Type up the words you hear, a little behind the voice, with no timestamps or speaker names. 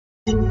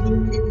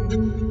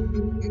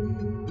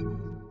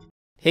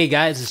Hey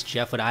guys, it's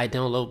Jeff with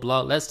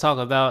iDownloadBlog. Let's talk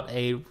about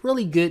a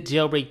really good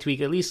jailbreak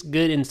tweak, at least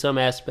good in some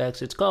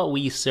aspects. It's called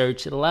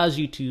WeeSearch. It allows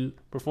you to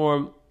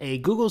perform a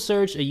Google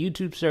search, a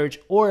YouTube search,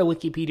 or a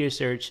Wikipedia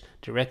search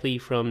directly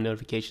from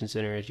Notification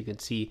Center. As you can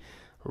see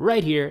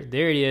right here,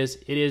 there it is.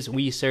 It is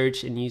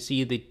WeeSearch, and you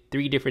see the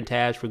three different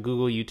tabs for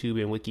Google,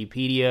 YouTube, and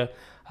Wikipedia.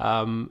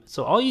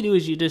 So all you do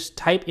is you just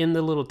type in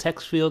the little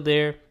text field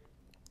there,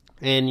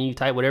 and you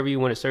type whatever you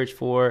want to search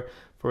for.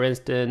 For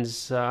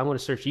instance, I'm going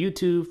to search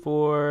YouTube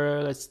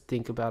for, let's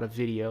think about a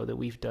video that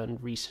we've done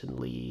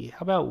recently.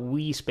 How about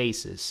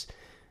WeSpaces?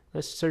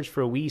 Let's search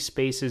for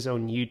WeSpaces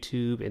on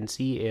YouTube and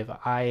see if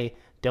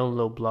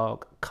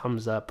iDownloadBlog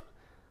comes up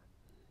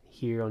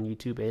here on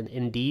YouTube. And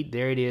indeed,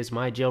 there it is,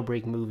 my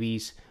jailbreak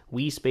movies,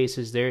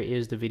 WeSpaces. There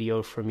is the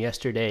video from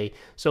yesterday.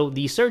 So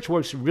the search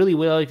works really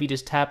well. If you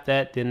just tap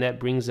that, then that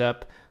brings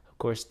up, of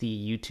course,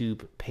 the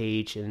YouTube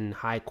page in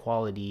high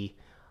quality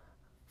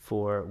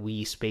for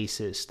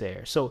WeSpaces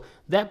there. So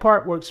that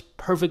part works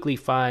perfectly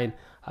fine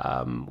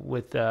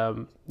with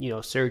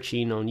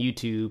searching on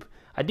YouTube.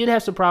 I did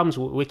have some problems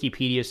with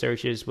Wikipedia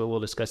searches, but we'll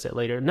discuss that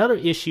later. Another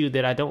issue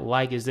that I don't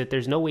like is that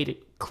there's no way to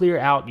clear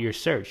out your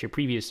search, your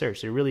previous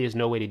search. There really is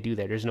no way to do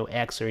that. There's no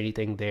X or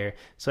anything there.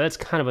 So that's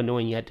kind of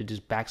annoying. You have to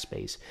just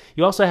backspace.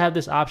 You also have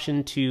this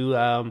option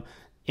to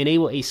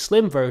enable a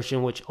slim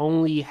version, which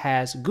only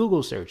has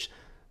Google search,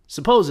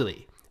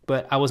 supposedly.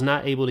 But I was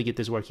not able to get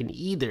this working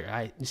either.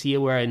 I see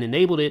where I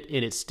enabled it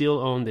and it's still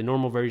on the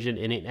normal version,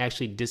 and it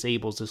actually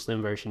disables the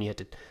slim version. You have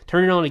to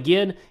turn it on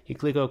again. You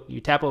click,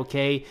 you tap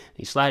OK,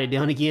 you slide it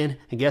down again,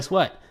 and guess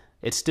what?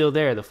 It's still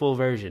there, the full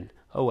version.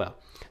 Oh well.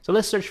 So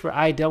let's search for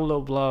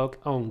iDownloadBlog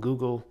on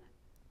Google.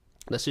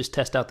 Let's just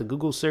test out the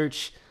Google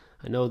search.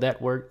 I know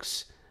that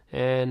works.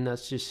 And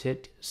let's just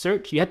hit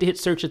search. You have to hit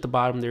search at the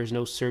bottom. There's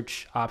no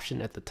search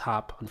option at the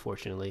top,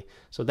 unfortunately.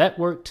 So that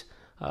worked.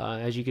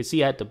 As you can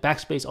see, I had to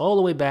backspace all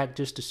the way back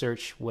just to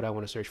search what I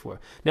want to search for.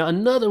 Now,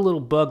 another little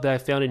bug that I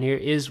found in here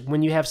is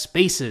when you have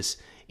spaces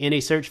in a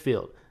search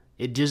field,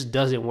 it just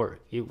doesn't work.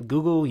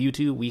 Google,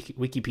 YouTube,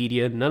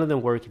 Wikipedia, none of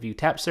them work. If you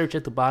tap search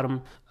at the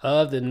bottom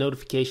of the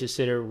notification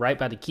center right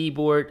by the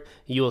keyboard,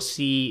 you'll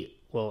see,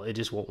 well, it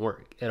just won't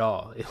work at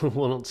all. It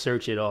won't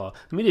search at all.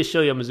 Let me just show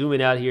you. I'm zooming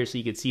out here so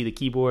you can see the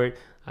keyboard.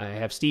 I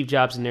have Steve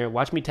Jobs in there.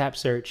 Watch me tap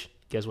search.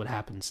 Guess what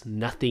happens?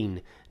 Nothing.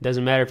 It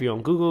doesn't matter if you're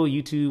on Google,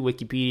 YouTube,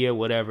 Wikipedia,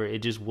 whatever. It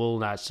just will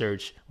not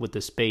search with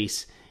the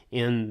space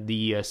in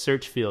the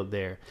search field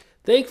there.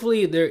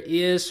 Thankfully, there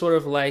is sort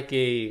of like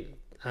a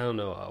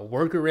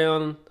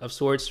workaround of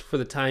sorts for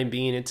the time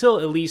being, until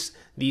at least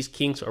these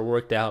kinks are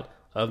worked out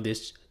of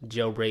this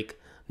jailbreak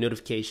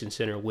notification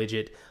center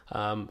widget.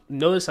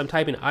 Notice I'm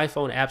typing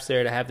iPhone apps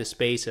there to have the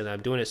space, and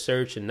I'm doing a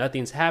search and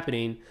nothing's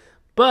happening.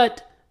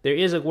 But there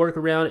is a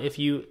workaround. If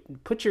you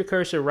put your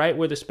cursor right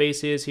where the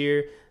space is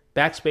here,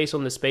 backspace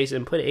on the space,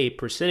 and put a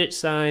percentage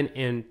sign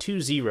and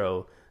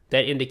 20,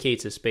 that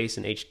indicates a space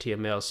in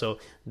HTML. So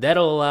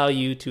that'll allow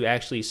you to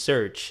actually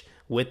search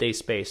with a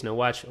space. Now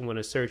watch, I'm going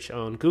to search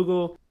on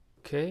Google.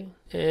 Okay,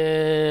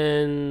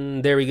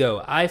 and there we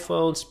go,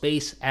 iPhone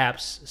space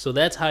apps. So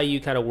that's how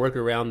you kind of work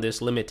around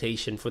this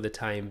limitation for the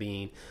time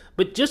being.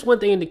 But just one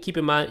thing to keep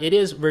in mind, it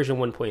is version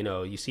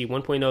 1.0. You see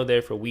 1.0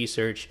 there for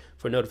WeeSearch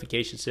for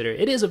Notification Center.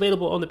 It is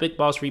available on the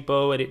BigBoss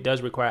repo, and it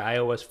does require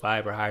iOS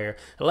 5 or higher. It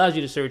allows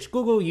you to search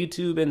Google,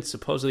 YouTube, and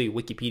supposedly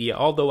Wikipedia,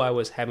 although I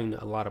was having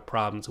a lot of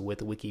problems with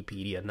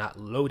Wikipedia not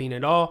loading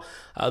at all.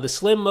 The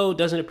slim mode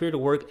doesn't appear to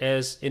work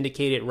as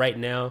indicated right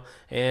now.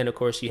 And of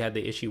course, you have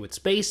the issue with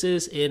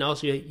spaces, and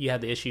also you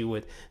have the issue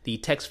with the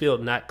text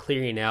field not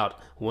clearing out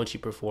once you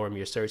perform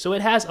your search. So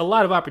it has a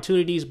lot of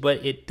opportunities,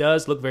 but it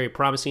does look very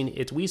promising.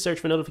 It's WeeSearch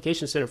for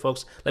Notification Center,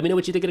 folks. Let me know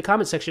what you think in the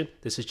comment section.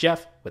 This is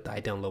Jeff with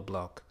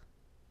iDownloadBlog.